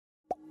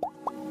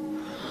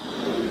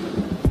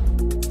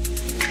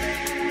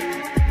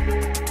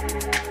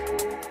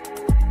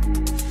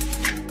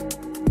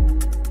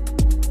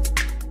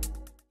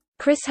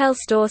Chrishell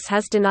Stause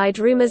has denied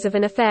rumors of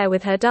an affair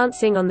with her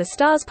dancing on the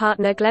star's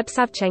partner Gleb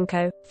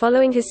Savchenko,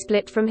 following his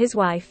split from his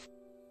wife.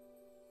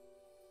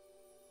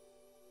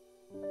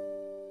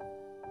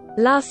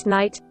 Last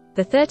night,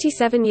 the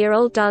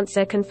 37-year-old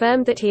dancer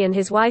confirmed that he and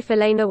his wife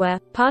Elena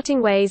were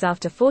parting ways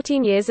after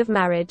 14 years of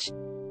marriage.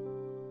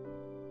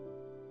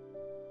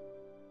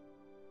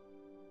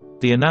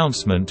 The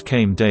announcement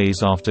came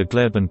days after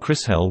Gleb and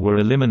Chrishell were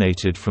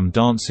eliminated from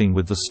Dancing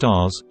with the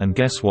Stars, and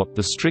guess what,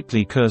 the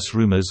Strictly Curse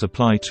rumors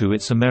apply to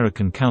its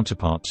American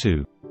counterpart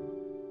too.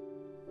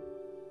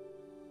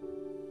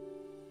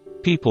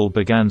 People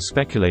began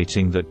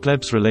speculating that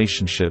Gleb's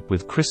relationship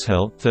with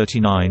Chrishell,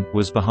 39,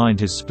 was behind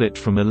his split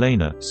from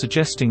Elena,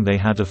 suggesting they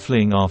had a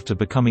fling after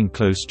becoming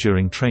close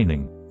during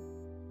training.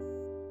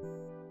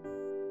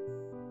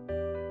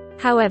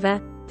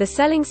 However, the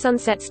Selling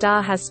Sunset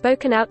star has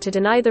spoken out to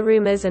deny the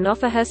rumors and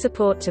offer her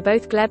support to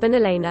both Gleb and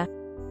Elena.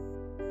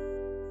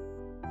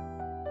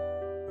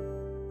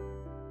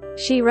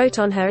 She wrote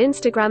on her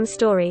Instagram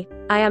story,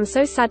 "I am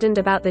so saddened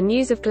about the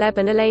news of Gleb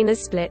and Elena's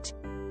split.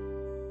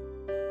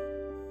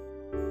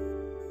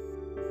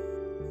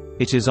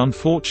 It is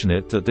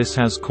unfortunate that this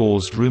has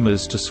caused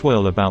rumors to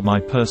swirl about my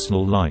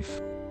personal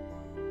life.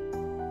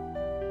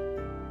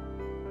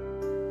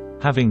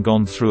 Having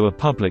gone through a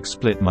public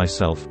split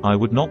myself, I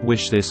would not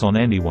wish this on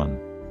anyone."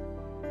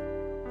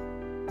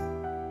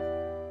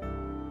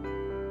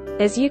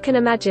 As you can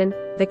imagine,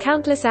 the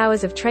countless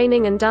hours of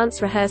training and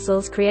dance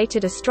rehearsals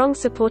created a strong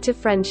supportive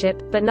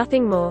friendship, but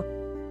nothing more.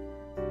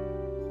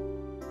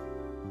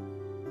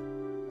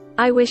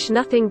 I wish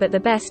nothing but the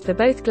best for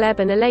both Gleb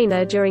and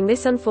Elena during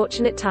this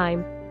unfortunate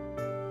time.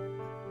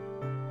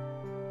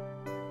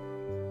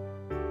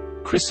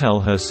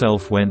 Chrishell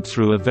herself went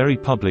through a very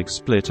public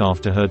split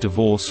after her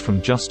divorce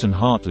from Justin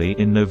Hartley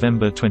in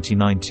November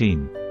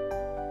 2019.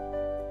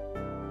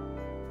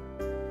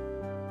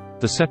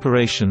 The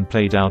separation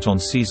played out on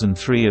Season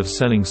 3 of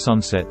Selling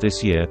Sunset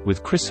this year,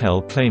 with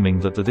Chrishell claiming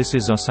that the This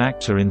Is Us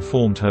actor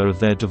informed her of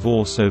their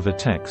divorce over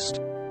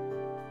text.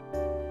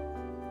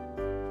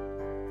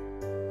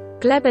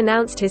 Gleb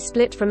announced his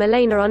split from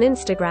Elena on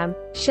Instagram,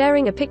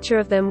 sharing a picture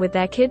of them with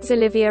their kids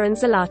Olivia and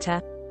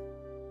Zlata.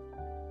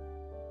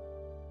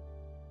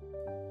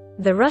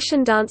 The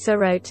Russian dancer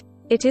wrote,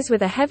 "It is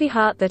with a heavy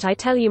heart that I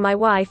tell you my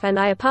wife and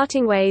I are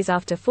parting ways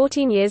after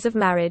 14 years of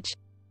marriage.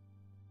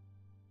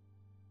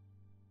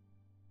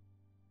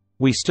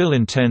 We still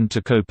intend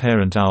to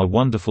co-parent our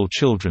wonderful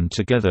children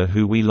together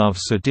who we love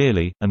so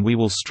dearly, and we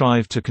will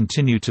strive to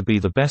continue to be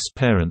the best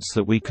parents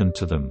that we can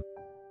to them.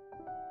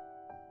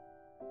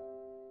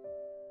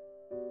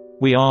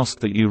 We ask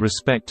that you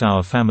respect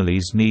our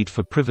family's need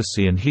for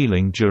privacy and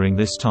healing during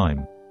this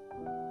time."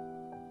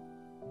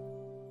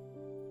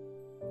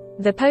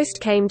 The post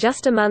came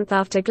just a month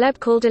after Gleb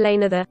called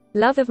Elena the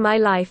love of my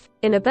life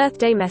in a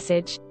birthday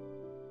message.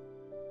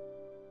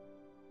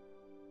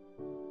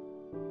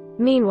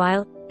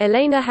 Meanwhile,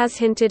 Elena has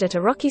hinted at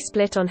a rocky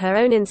split on her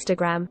own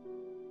Instagram.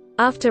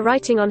 After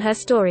writing on her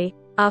story,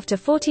 "After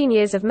 14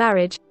 years of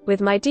marriage, with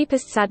my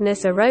deepest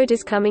sadness a road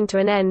is coming to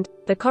an end,"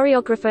 the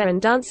choreographer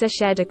and dancer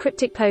shared a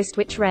cryptic post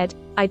which read,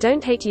 "I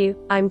don't hate you,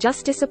 I'm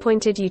just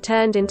disappointed you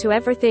turned into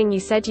everything you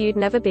said you'd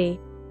never be."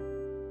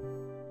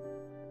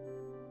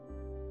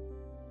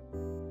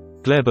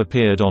 Gleb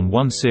appeared on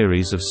one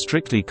series of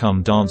Strictly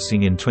Come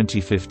Dancing in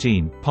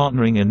 2015,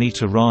 partnering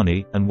Anita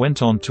Rani, and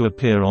went on to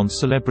appear on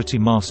Celebrity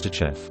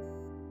MasterChef.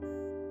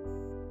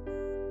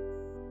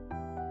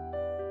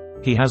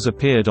 He has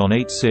appeared on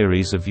 8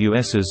 series of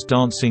US's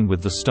Dancing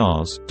with the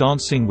Stars,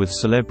 dancing with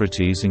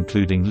celebrities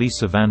including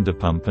Lisa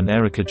Vanderpump and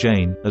Erika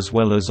Jayne, as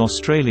well as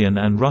Australian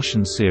and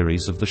Russian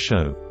series of the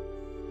show.